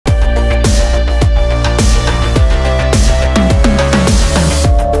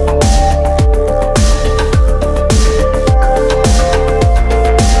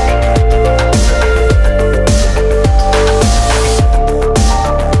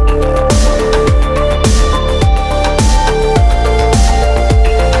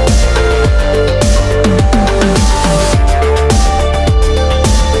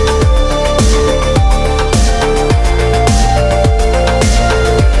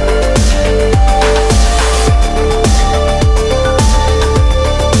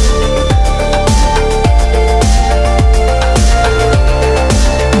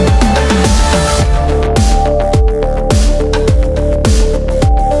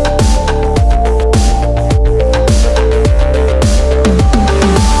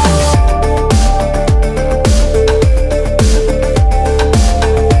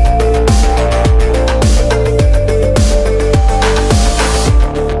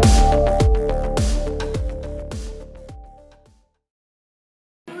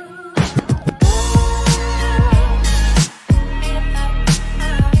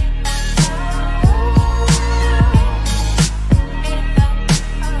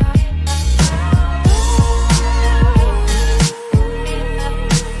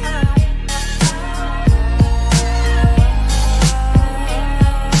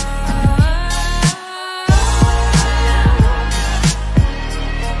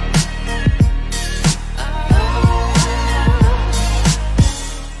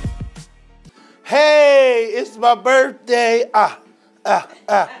my birthday.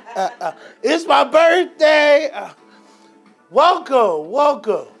 It's my birthday.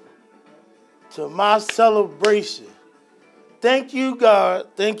 Welcome to my celebration. Thank you, God.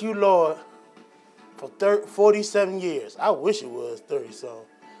 Thank you, Lord, for 47 years. I wish it was 30-something.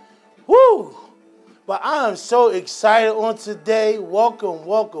 Woo! But I am so excited on today. Welcome.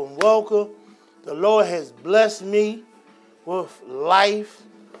 The Lord has blessed me with life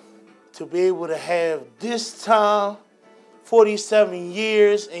to be able to have this time, 47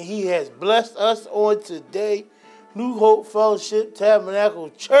 years, and he has blessed us on today. New Hope Fellowship Tabernacle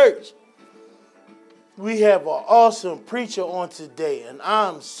Church. We have an awesome preacher on today, and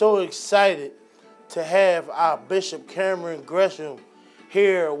I'm so excited to have our Bishop Cameron Gresham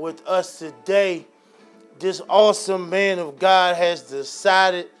here with us today. This awesome man of God has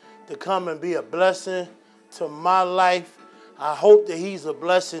decided to come and be a blessing to my life. I hope that he's a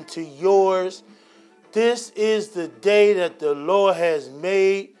blessing to yours. This is the day that the Lord has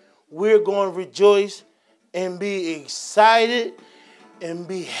made. We're going to rejoice and be excited and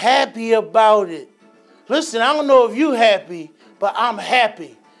be happy about it. Listen, I don't know if you're happy, but I'm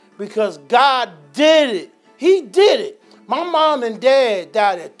happy because God did it. He did it. My mom and dad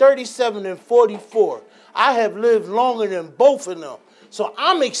died at 37 and 44. I have lived longer than both of them. So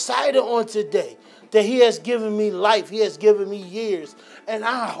I'm excited on today that he has given me life. He has given me years. And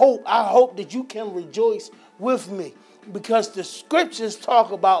I hope that you can rejoice with me because the scriptures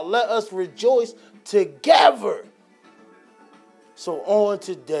talk about let us rejoice together. So on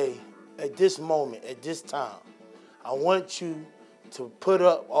today, at this moment, at this time, I want you to put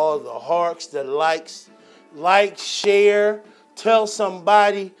up all the hearts, the likes, share, tell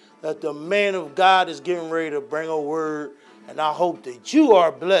somebody that the man of God is getting ready to bring a word. And I hope that you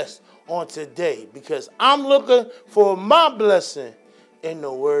are blessed on today because I'm looking for my blessing in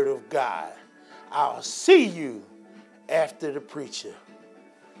the word of God. I'll see you after the preacher.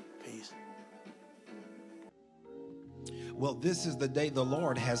 Peace. Well, this is the day the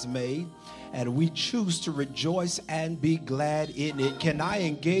Lord has made, and we choose to rejoice and be glad in it. Can I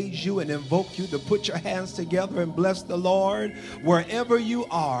engage you and invoke you to put your hands together and bless the Lord wherever you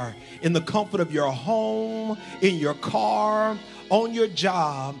are, in the comfort of your home, in your car, on your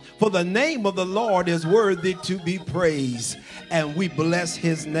job? For the name of the Lord is worthy to be praised, and we bless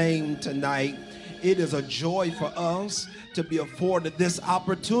his name tonight. It is a joy for us to be afforded this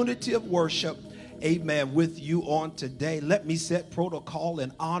opportunity of worship, amen, with you on today. Let me set protocol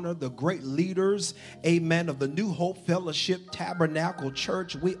and honor the great leaders, amen, of the New Hope Fellowship Tabernacle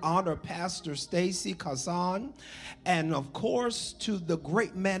Church. We honor Pastor Stacy Caison, and of course to the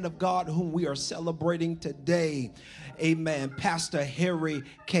great man of God whom we are celebrating today, amen, Pastor Harry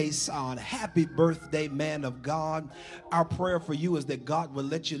Caison. Happy birthday, man of God. Our prayer for you is that God will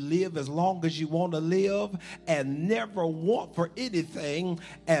let you live as long as you want to live and never want for anything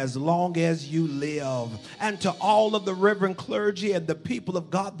as long as you live. And to all of the reverend clergy and the people of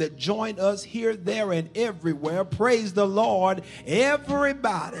God that join us here, there, and everywhere, praise the Lord,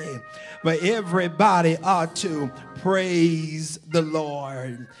 everybody. But everybody ought to praise the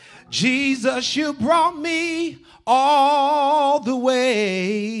Lord. Jesus, you brought me all the way,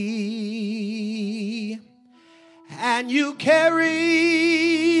 and you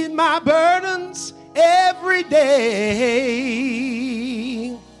carry my burdens every day.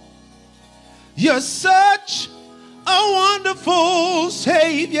 You're such a wonderful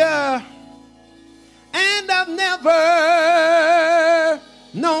Savior, and I've never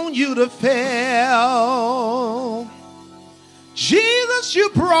known you to fail. Jesus, you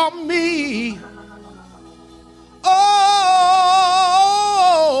brought me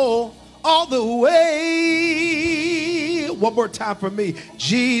all the way. One more time for me.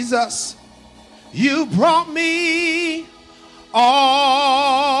 Jesus, you brought me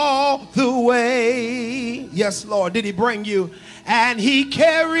all the way. Yes, Lord. Did he bring you? And he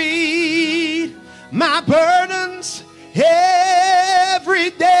carried my burdens every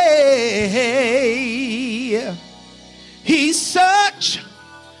day. He's such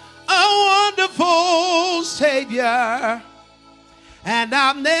a wonderful Savior, and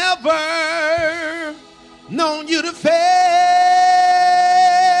I've never known you to fail.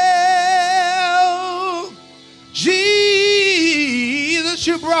 Jesus,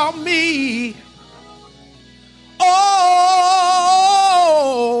 you brought me. Oh,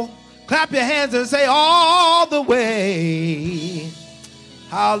 clap your hands and say all the way.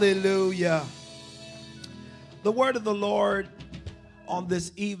 Hallelujah. The word of the Lord on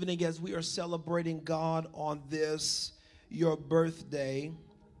this evening as we are celebrating God on this, your birthday.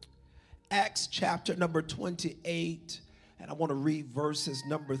 Acts chapter number 28, and I want to read verses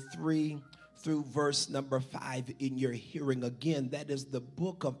number 3 through verse number 5 in your hearing. Again, that is the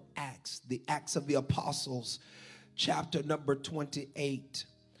book of Acts, the Acts of the Apostles, chapter number 28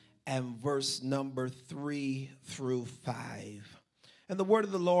 and verse number 3 through 5. And the word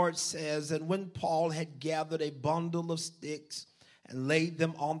of the Lord says, and when Paul had gathered a bundle of sticks and laid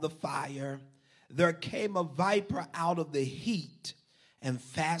them on the fire, there came a viper out of the heat and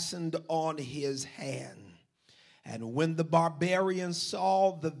fastened on his hand. And when the barbarians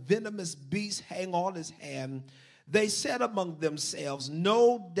saw the venomous beast hang on his hand, they said among themselves,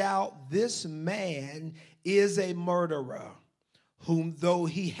 no doubt this man is a murderer, whom though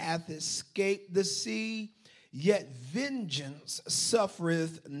he hath escaped the sea, yet vengeance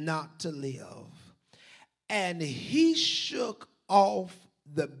suffereth not to live. And he shook off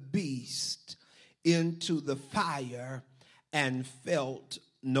the beast into the fire and felt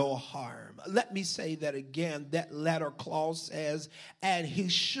no harm. Let me say that again. That latter clause says, and he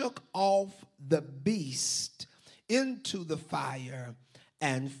shook off the beast into the fire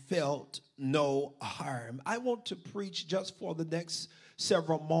and felt no harm. I want to preach just for the next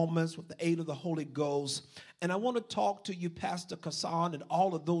several moments with the aid of the Holy Ghost. And I want to talk to you, Pastor Caison, and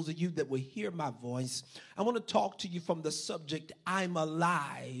all of those of you that will hear my voice. I want to talk to you from the subject, I'm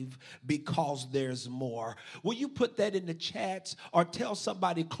alive because there's more. Will you put that in the chats or tell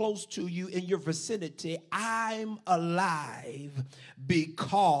somebody close to you in your vicinity, I'm alive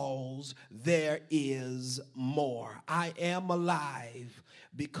because there is more. I am alive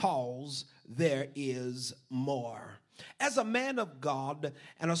because there is more. As a man of God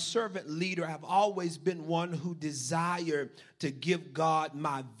and a servant leader, I've always been one who desired to give God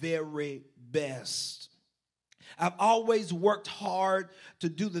my very best. I've always worked hard to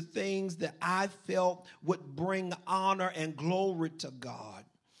do the things that I felt would bring honor and glory to God.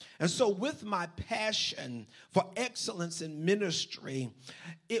 And so with my passion for excellence in ministry,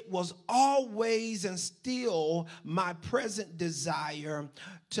 it was always and still my present desire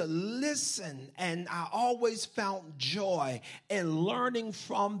to listen. And I always found joy in learning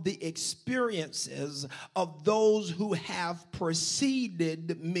from the experiences of those who have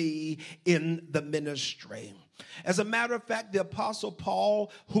preceded me in the ministry. As a matter of fact, the Apostle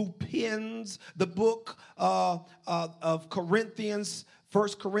Paul, who pens the book of Corinthians, 1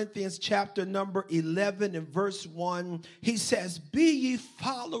 Corinthians chapter number 11 and verse 1, he says, be ye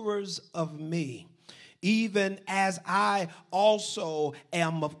followers of me, even as I also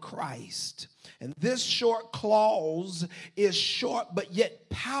am of Christ. And this short clause is short but yet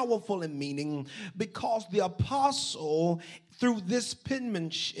powerful in meaning, because the apostle, through this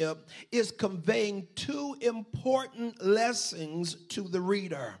penmanship, is conveying two important lessons to the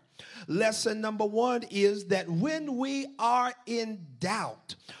reader. Lesson number one is that when we are in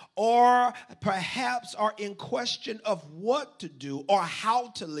doubt, or perhaps are in question of what to do or how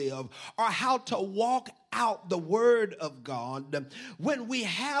to live or how to walk out the word of God, when we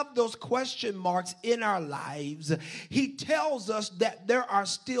have those question marks in our lives, he tells us that there are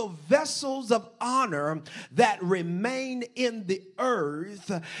still vessels of honor that remain in the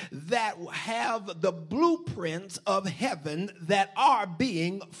earth that have the blueprints of heaven that are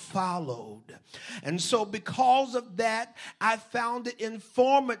being followed. And so because of that, I found it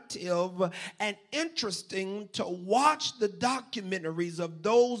informative and interesting to watch the documentaries of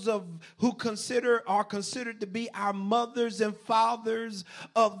those who are considered to be our mothers and fathers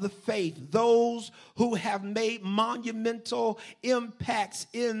of the faith, those who have made monumental impacts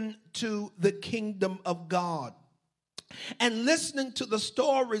into the kingdom of God. And listening to the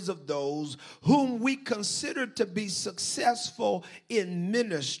stories of those whom we consider to be successful in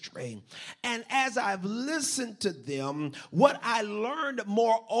ministry. And as I've listened to them, what I learned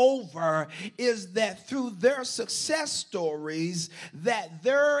moreover is that through their success stories, that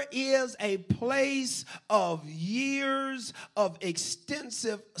there is a place of years of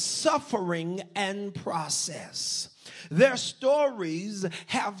extensive suffering and process. Their stories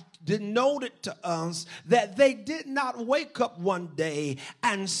have denoted to us that they did not wake up one day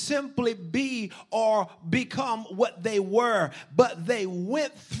and simply be or become what they were, but they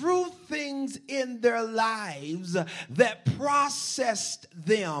went through things in their lives that processed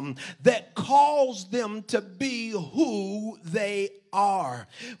them, that caused them to be who they are.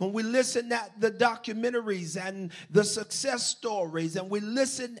 When we listen at the documentaries and the success stories, and we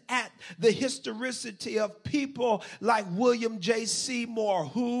listen at the historicity of people like William J. Seymour,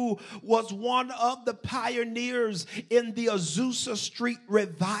 who was one of the pioneers in the Azusa Street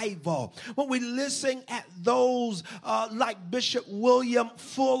revival, when we listen at those like Bishop William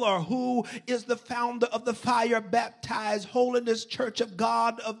Fuller, who is the founder of the Fire Baptized Holiness Church of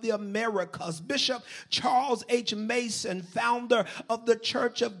God of the Americas, Bishop Charles H. Mason, founder of the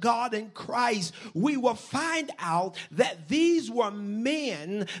church of God in Christ, we will find out that these were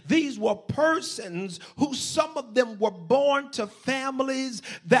men, these were persons who some of them were born to families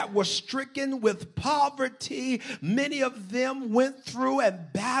that were stricken with poverty. Many of them went through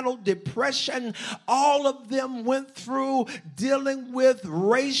and battled depression. All of them went through dealing with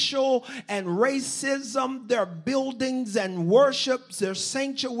racial and racism, their buildings and worships, their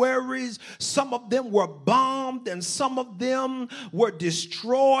sanctuaries. Some of them were bombed and some of them were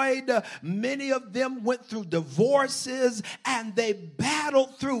destroyed. Many of them went through divorces and they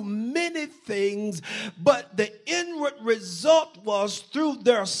battled through many things, but the inward result was through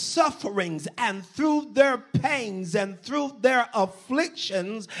their sufferings and through their pains and through their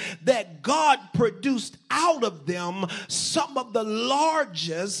afflictions that God produced out of them some of the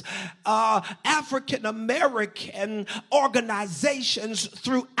largest African American organizations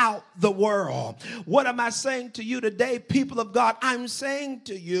throughout the world. What am I saying to you today, people of God? I'm saying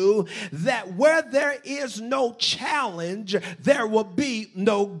to you that where there is no challenge, there will be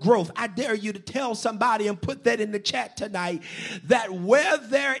no growth. I dare you to tell somebody and put that in the chat tonight, that where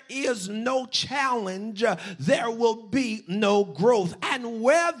there is no challenge, there will be no growth. And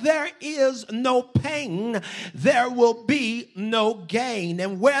where there is no pain, there will be no gain.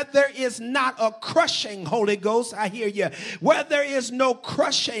 And where there is not a crushing, Holy Ghost, I hear you, where there is no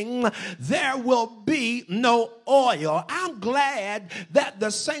crushing, there will be no oil. I'm glad that the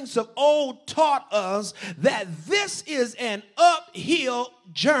saints of old taught us that this is an uphill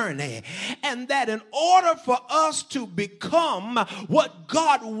journey, and that in order for us to become what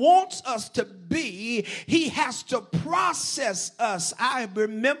God wants us to be, he has to process us. I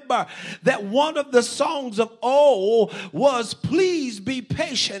remember that one of the songs of old was, "Please be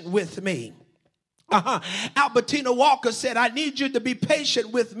patient with me." Albertina Walker said, "I need you to be patient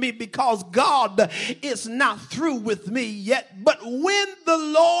with me because God is not through with me yet. But when the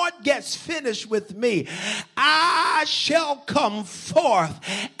Lord gets finished with me, I shall come forth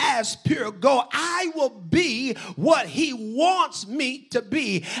as pure gold. I will be what he wants me to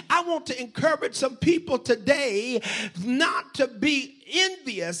be." I want to encourage some people today not to be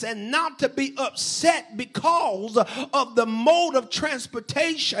envious and not to be upset because of the mode of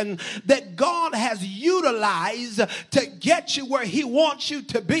transportation that God has utilized to get you where he wants you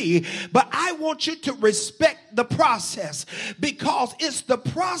to be. But I want you to respect the process, because it's the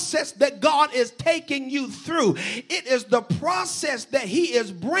process that God is taking you through. It is the process that he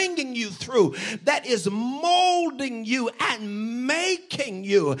is bringing you through that is molding you and making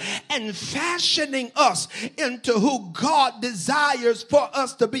you and fashioning us into who God desires for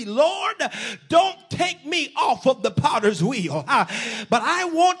us to be. Lord, don't take me off of the potter's wheel, but I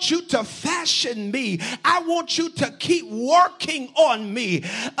want you to fashion me. I want you to keep working on me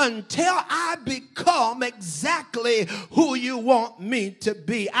until I become exactly who you want me to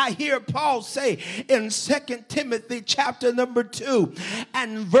be. I hear Paul say in 2 Timothy chapter number 2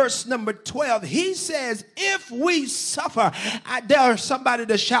 and verse number 12, he says, if we suffer, I dare somebody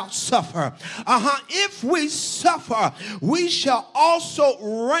to shout suffer. If we suffer, we shall also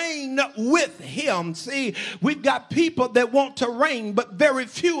reign with him. See, we've got people that want to reign, but very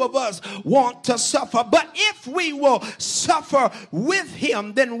few of us want to suffer. But if we will suffer with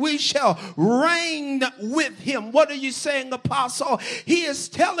him, then we shall reign with him. What are you saying, Apostle? He is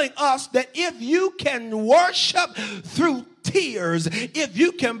telling us that if you can worship through tears, if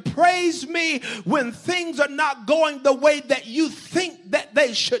you can praise me when things are not going the way that you think that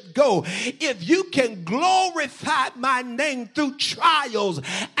they should go, if you can glorify my name through trials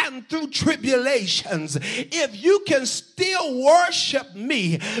and through tribulations, if you can still worship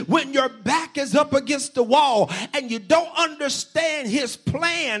me when your back is up against the wall and you don't understand his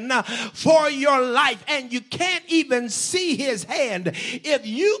plan for your life and you can't even see his hand, if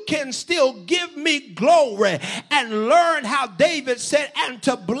you can still give me glory and learn how David said, and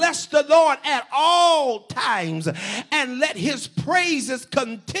to bless the Lord at all times and let his praises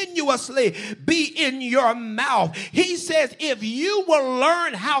continuously be in your mouth. He says, if you will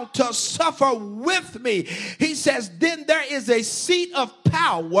learn how to suffer with me, he says, then there is a seat of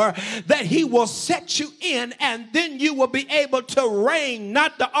power that he will set you in, and then you will be able to reign,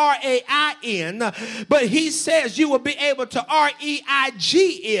 not the R-A-I-N, but he says you will be able to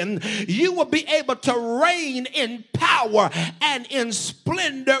R-E-I-G-N. You will be able to reign in power and in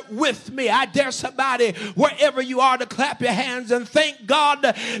splendor with me. I dare somebody, wherever you are, to clap your hands and thank God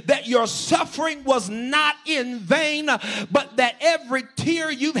that your suffering was not in vain, but that every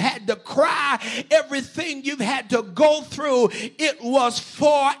tear you've had to cry, everything you've had to go through, it was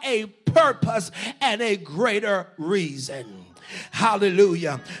for a purpose and a greater reason.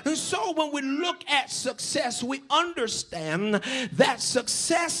 Hallelujah. And so when we look at success, we understand that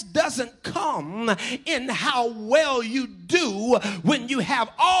success doesn't come in how well you do when you have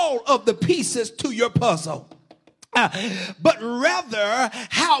all of the pieces to your puzzle. But rather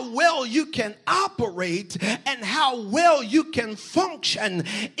how well you can operate and how well you can function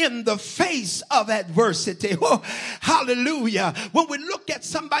in the face of adversity. Oh, hallelujah. When we look at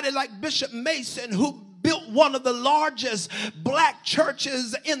somebody like Bishop Mason, who built one of the largest black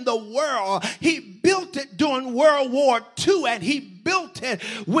churches in the world. He built it during World War II, and he built it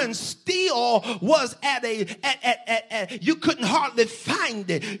when steel was at you couldn't hardly find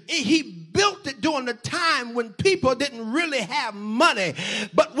it. He built it during the time when people didn't really have money.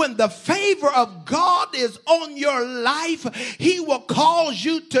 But when the favor of God is on your life, he will cause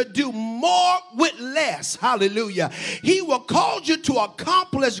you to do more with less. Hallelujah. He will cause you to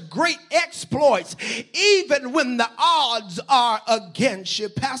accomplish great exploits even when the odds are against you.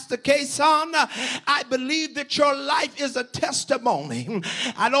 Pastor Caison, I believe that your life is a testimony.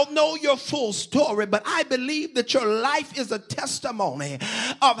 I don't know your full story, but I believe that your life is a testimony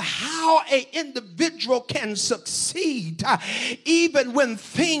of how an individual can succeed even when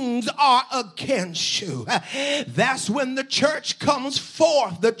things are against you. That's when the church comes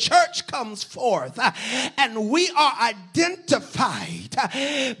forth. The church comes forth, and we are identified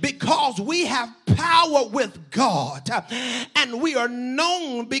because we have power with God, and we are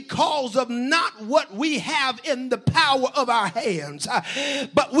known because of not what we have in the power of our hands,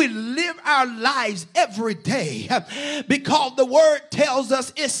 but we live our lives every day because the word tells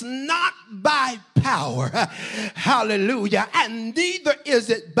us it's not by power, hallelujah, and neither is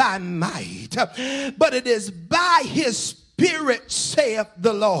it by might, but it is by his Spirit, saith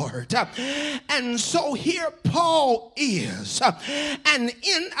the Lord. And so here Paul is, and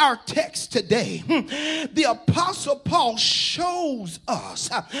in our text today, the Apostle Paul shows us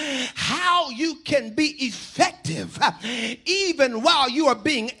how you can be effective even while you are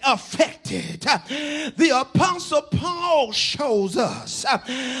being affected. The Apostle Paul shows us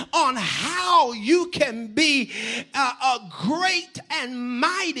on how you can be great and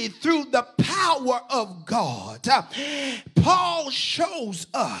mighty through the power of God. Paul shows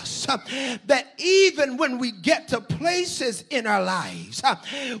us that even when we get to places in our lives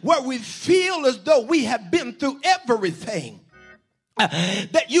where we feel as though we have been through everything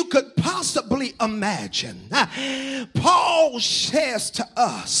that you could possibly imagine, Paul says to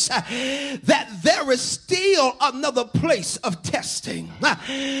us that there is still another place of testing.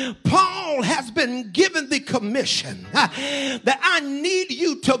 Paul has been given the commission that I need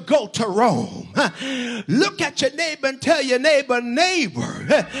you to go to Rome. Look at your neighbor and tell your neighbor,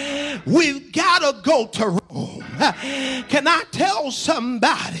 we've got to go to Rome. Can I tell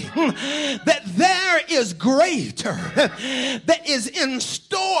somebody that there is greater that is in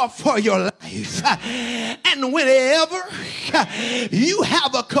store for your life? And whenever you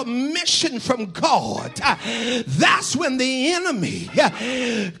have a commission from God, that's when the enemy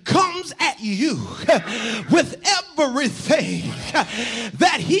comes at you with everything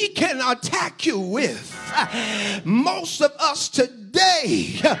that he can attack you with. Most of us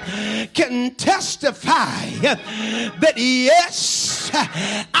today can testify that yes,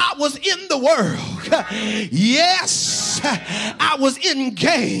 I was in the world. Yes, I was in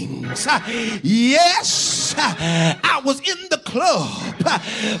gangs. Yes, I was in the club.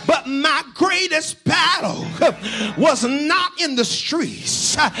 But my greatest battle was not in the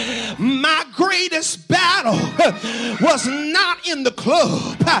streets. My greatest battle was not in the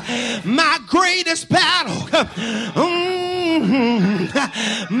club. My greatest battle,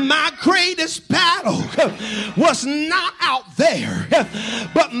 my greatest battle was not out there,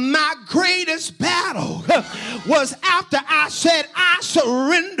 but my greatest battle was after I said I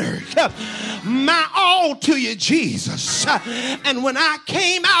surrendered my all to you, Jesus. And when I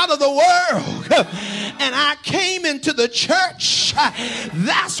came out of the world and I came into the church,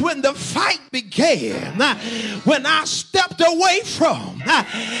 that's when the fight began. When I stepped away from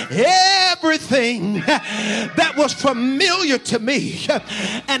everything that was familiar to me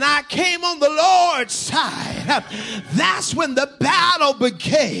and I came on the Lord's side, that's when the battle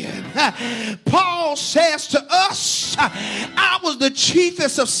began. Paul says to us, I was the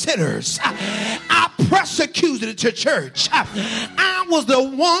chiefest of sinners. I persecuted the church. I was the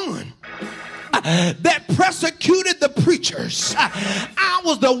one that persecuted the preachers. I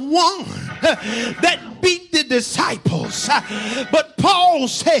was the one that beat the disciples. But Paul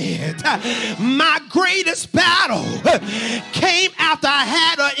said, my greatest battle came after I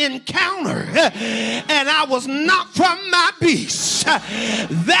had an encounter and I was knocked from my beast.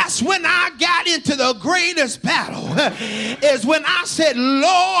 That's when I got into the greatest battle, is when I said,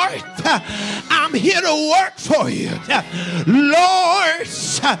 Lord, I'm here to work for you. Lord,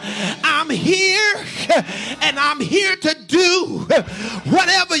 I'm here and I'm here to do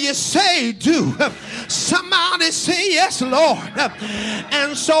whatever you say do. Somebody say yes, Lord.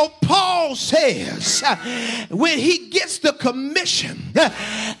 And so Paul says, when he gets the commission,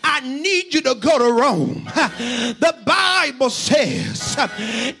 I need you to go to Rome. The Bible says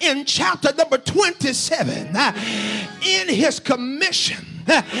in chapter number 27, in his commission,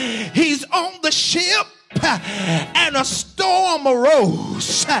 he's on the ship and a storm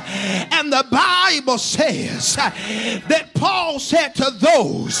arose, and the Bible says that Paul said to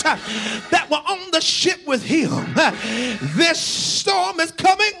those that were on the ship with him, this storm is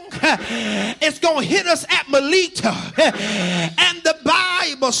coming, it's going to hit us at Melita. And the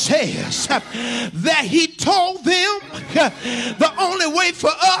Bible says that he told them the only way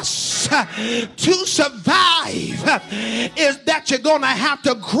for us to survive is that you're going to have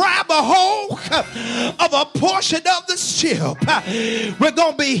to grab a hold of a portion of the ship. We're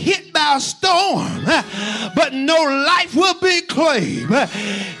going to be hit by a storm, but no life will be claimed.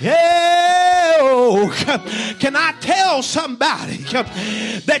 Yeah. Can I tell somebody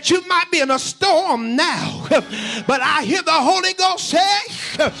that you might be in a storm now, but I hear the Holy Ghost say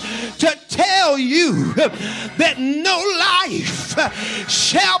to tell you that no life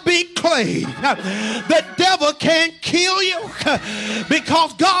shall be claimed. The devil can't kill you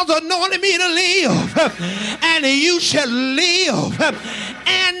because God's anointed me to live, and you shall live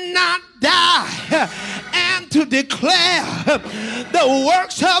and not die, and to declare the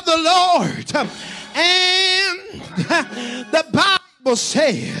works of the Lord. And the Bible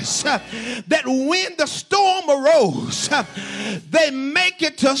says that when the storm arose, they make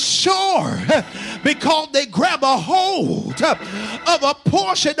it to shore because they grab a hold of a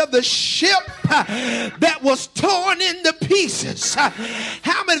portion of the ship that was torn into pieces.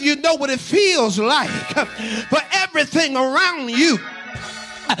 How many of you know what it feels like for everything around you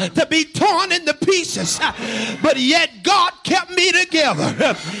to be torn into pieces, but yet God kept me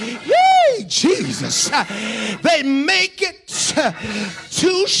together? Yay, Jesus. They make it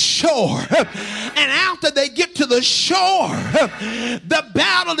to shore, and after they get to the shore, the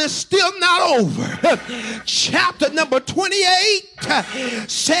battle is still not over. Chapter number 28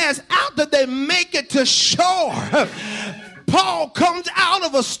 says after they make it to shore, Paul comes out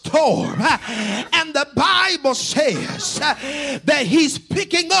of a storm, and the Bible says that he's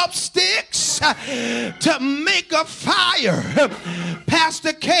picking up sticks to make a fire.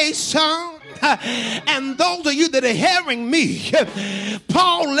 Pastor Caison, and those of you that are hearing me,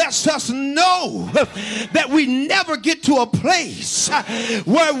 Paul lets us know that we never get to a place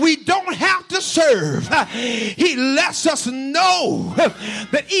where we don't have to serve. He lets us know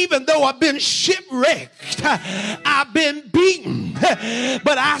that even though I've been shipwrecked, I've been beaten,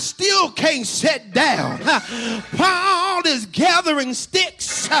 but I still can't sit down. Paul is gathering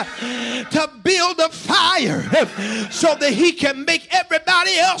sticks to build a fire so that he can make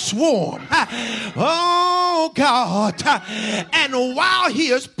everybody else warm. Oh God. And while he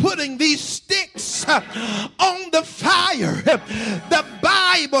is putting these sticks on the fire, the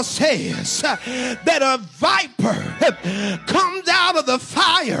Bible says that a viper comes out of the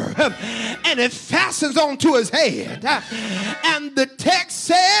fire and it fastens onto his head. And the text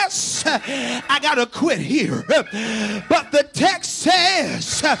says, I gotta quit here, but the text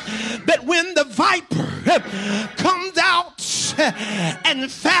says that when the viper comes out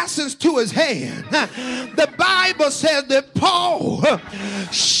and fastens to his hand, the Bible says that Paul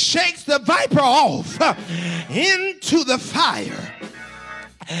shakes the viper off into the fire.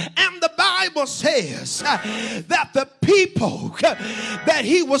 And the Bible says that the people that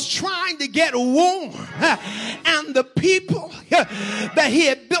he was trying to get warm and the people that he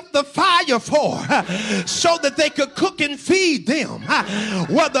had built the fire for so that they could cook and feed them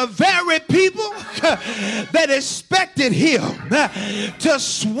were the very people that expected him to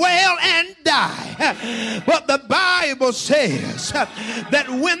swell and die. But the Bible says that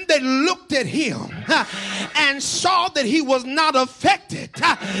when they looked at him and saw that he was not affected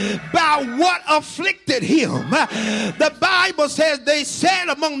by what afflicted him, the Bible says they said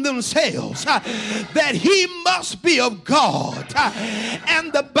among themselves that he must be of God.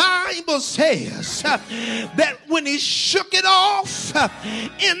 And the Bible says that when he shook it off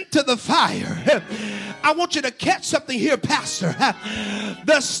into the fire, I want you to catch something here, Pastor.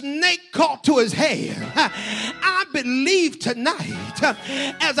 The snake caught to his hand. I believe tonight,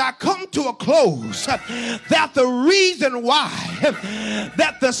 as I come to a close, that the reason why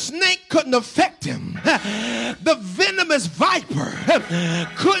that the snake couldn't affect him, the venomous viper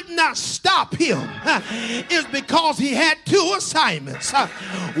could not stop him, is because he had two assignments.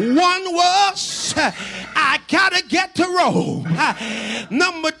 One was, I gotta get to Rome.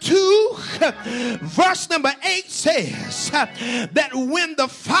 Number two, verse number 8 says that when the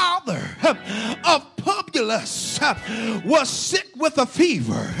father of Publius was sick with a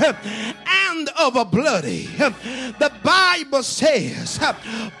fever and of a bloody, the Bible says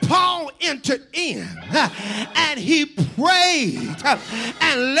Paul entered in and he prayed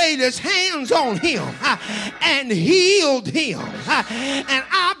and laid his hands on him and healed him. And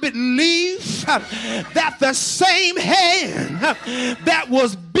I believe that the same hand that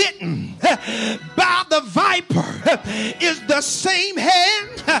was bitten by the viper is the same hand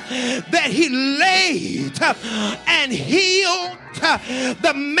that he laid and healed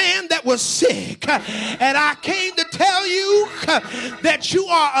the man that was sick. And I came to tell you that you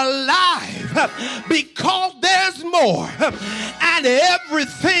are alive because there's more. And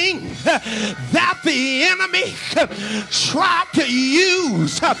everything that the enemy tried to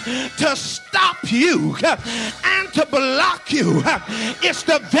use to stop you and to block you, it's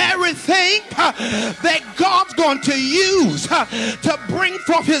the very thing that God's going to use to bring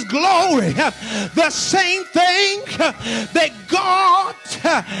forth his glory. The same thing that God,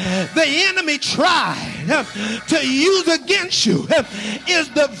 the enemy, tried to use against you is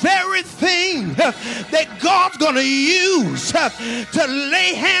the very thing that God's going to use to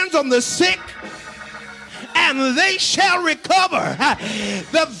lay hands on the sick and they shall recover.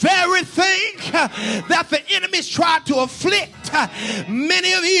 The very thing that the enemies tried to afflict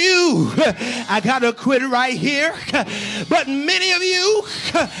many of you, I gotta quit right here, but many of you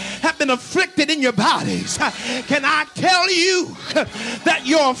have been afflicted in your bodies. Can I tell you that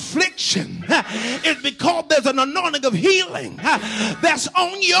your affliction is because there's an anointing of healing that's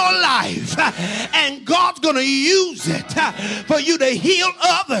on your life, and God's gonna use it for you to heal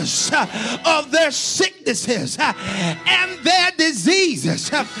others of their sicknesses and their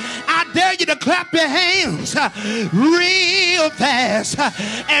diseases. I dare you to clap your hands real fast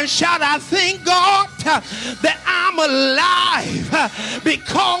and shout, I thank God that I'm alive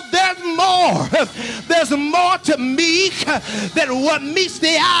because there's more to me than what meets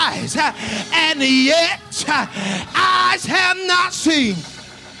the eyes, and yet eyes have not seen,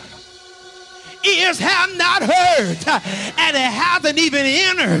 ears have not heard, and it hasn't even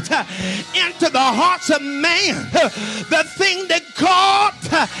entered into the hearts of man the thing that God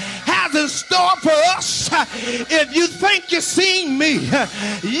has in store for us. If you think you've seen me,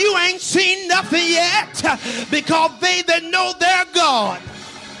 you ain't seen nothing yet, because they that know their God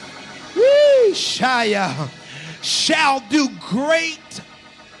shall do great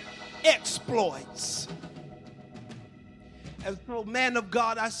exploits. And so, man of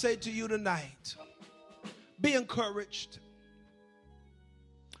God, I say to you tonight, be encouraged.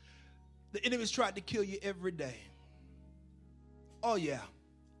 The enemy's tried to kill you every day. Oh, yeah.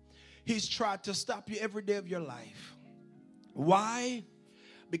 He's tried to stop you every day of your life. Why?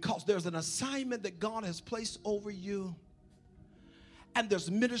 Because there's an assignment that God has placed over you, and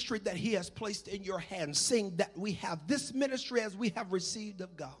there's ministry that he has placed in your hands, saying that we have this ministry as we have received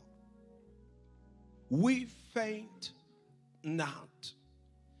of God. We faint not.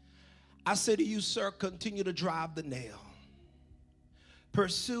 I say to you, sir, continue to drive the nail.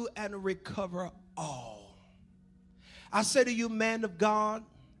 Pursue and recover all. I say to you, man of God,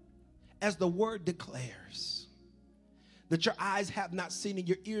 as the word declares, that your eyes have not seen and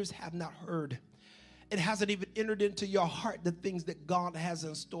your ears have not heard. It hasn't even entered into your heart the things that God has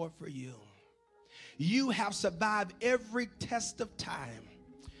in store for you. You have survived every test of time,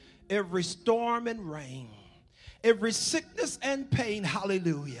 every storm and rain, every sickness and pain.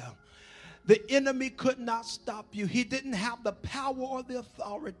 Hallelujah. The enemy could not stop you. He didn't have the power or the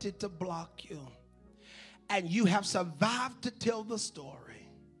authority to block you. And you have survived to tell the story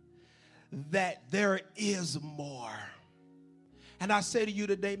that there is more. And I say to you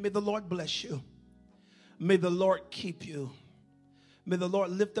today, may the Lord bless you. May the Lord keep you. May the Lord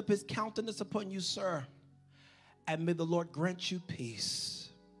lift up his countenance upon you, sir. And may the Lord grant you peace.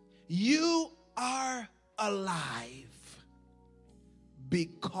 You are alive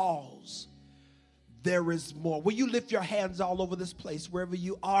because there is more. Will you lift your hands all over this place, wherever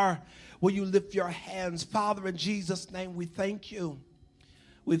you are? Will you lift your hands? Father, in Jesus' name, we thank you.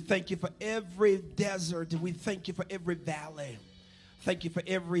 We thank you for every desert, and we thank you for every valley. Thank you for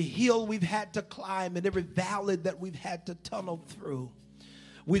every hill we've had to climb and every valley that we've had to tunnel through.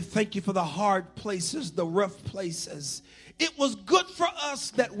 We thank you for the hard places, the rough places. It was good for us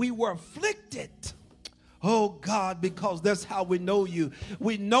that we were afflicted. Oh God, because that's how we know you.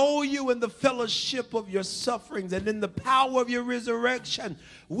 We know you in the fellowship of your sufferings and in the power of your resurrection.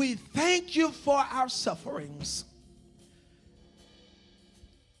 We thank you for our sufferings.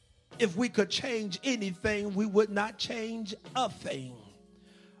 If we could change anything, we would not change a thing,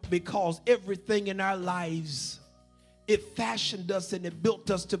 because everything in our lives, it fashioned us and it built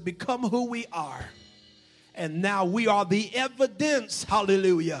us to become who we are. And now we are the evidence,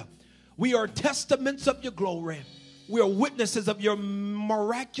 hallelujah. We are testaments of your glory. We are witnesses of your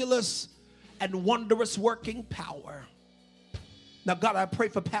miraculous and wondrous working power. Now, God, I pray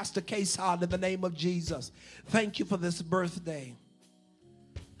for Pastor Caison in the name of Jesus. Thank you for this birthday.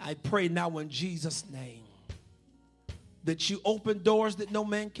 I pray now in Jesus' name that you open doors that no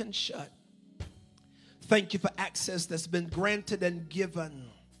man can shut. Thank you for access that's been granted and given.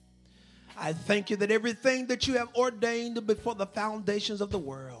 I thank you that everything that you have ordained before the foundations of the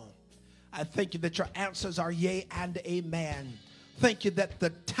world, I thank you that your answers are yea and amen. Thank you that the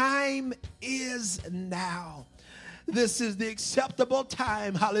time is now. This is the acceptable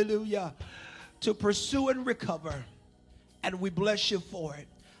time, hallelujah, to pursue and recover. And we bless you for it.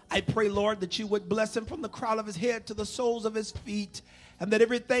 I pray, Lord, that you would bless him from the crown of his head to the soles of his feet, and that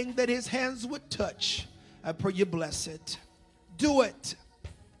everything that his hands would touch, I pray you bless it. Do it,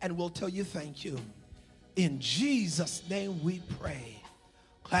 and we'll tell you thank you. In Jesus' name we pray.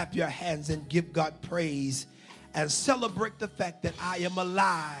 Clap your hands and give God praise and celebrate the fact that I am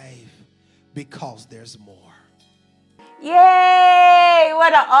alive because there's more. Yay!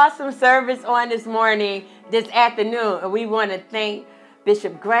 What an awesome service on this morning, this afternoon. And we want to thank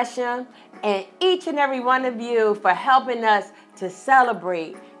Bishop Gresham and each and every one of you for helping us to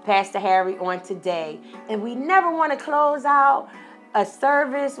celebrate Pastor Harry on today. And we never want to close out a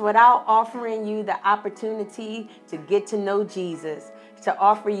service without offering you the opportunity to get to know Jesus, to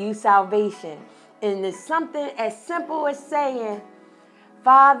offer you salvation. And it's something as simple as saying,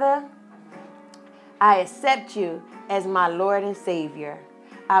 Father, I accept you as my Lord and Savior.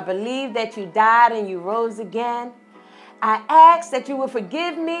 I believe that you died and you rose again. I ask that you will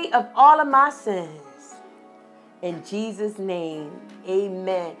forgive me of all of my sins. In Jesus' name,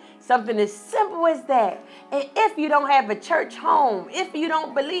 amen. Something as simple as that. And if you don't have a church home, if you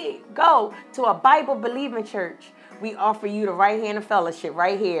don't believe, go to a Bible-believing church. We offer you the right hand of fellowship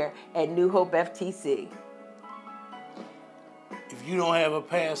right here at New Hope FTC. If you don't have a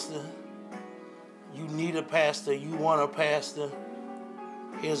pastor, you need a pastor, you want a pastor,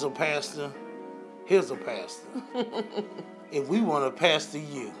 here's a pastor, here's a pastor. And we want to pastor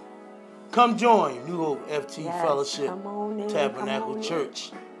you. Come join New Hope FT Fellowship Tabernacle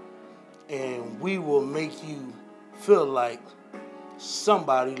Church. And we will make you feel like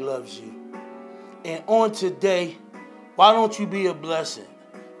somebody loves you. And on today, why don't you be a blessing?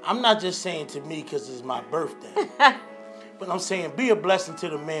 I'm not just saying to me because it's my birthday. But I'm saying be a blessing to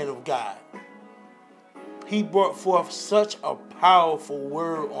the man of God. He brought forth such a powerful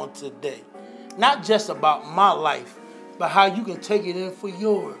word on today. Not just about my life, but how you can take it in for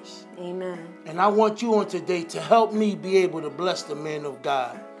yours. Amen. And I want you on today to help me be able to bless the man of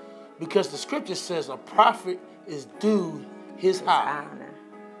God. Because the scripture says a prophet is due his honor.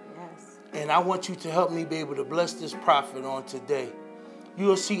 Yes. And I want you to help me be able to bless this prophet on today. You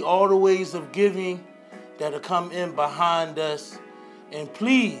will see all the ways of giving that'll come in behind us. And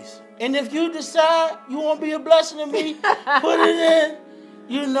please, and if you decide you want to be a blessing to me, put it in,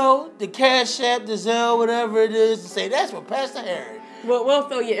 you know, the Cash App, the Zelle, whatever it is, and say, that's for Pastor Harry. We'll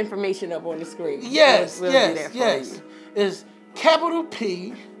throw your information up on the screen. Yes, we'll yes, do that for yes. you. It's capital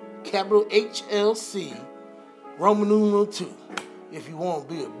P, capital HLC, Roman numeral 2. If you want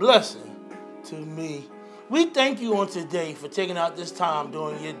to be a blessing to me. We thank you on today for taking out this time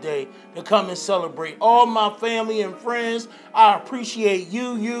during your day to come and celebrate. All my family and friends, I appreciate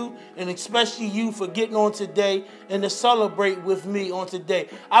you, and especially you for getting on today and to celebrate with me on today.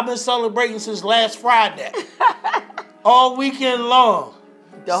 I've been celebrating since last Friday, all weekend long.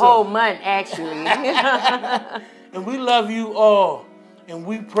 The whole month, actually. And we love you all, and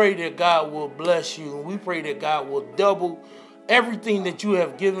we pray that God will bless you, and we pray that God will double everything that you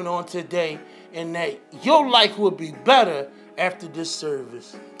have given on today, and that your life will be better after this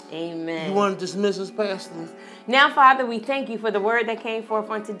service. Amen. You want to dismiss us, Pastor? Now, Father, we thank you for the word that came forth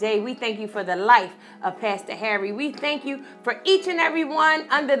on today. We thank you for the life of Pastor Harry. We thank you for each and every one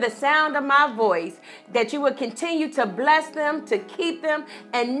under the sound of my voice, that you would continue to bless them, to keep them,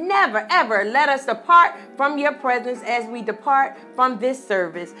 and never, ever let us depart from your presence as we depart from this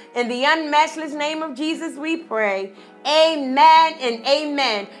service. In the unmatchless name of Jesus, we pray. Amen and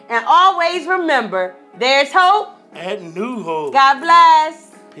amen. And always remember, there's hope And new hope. God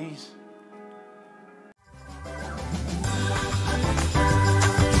bless. Peace.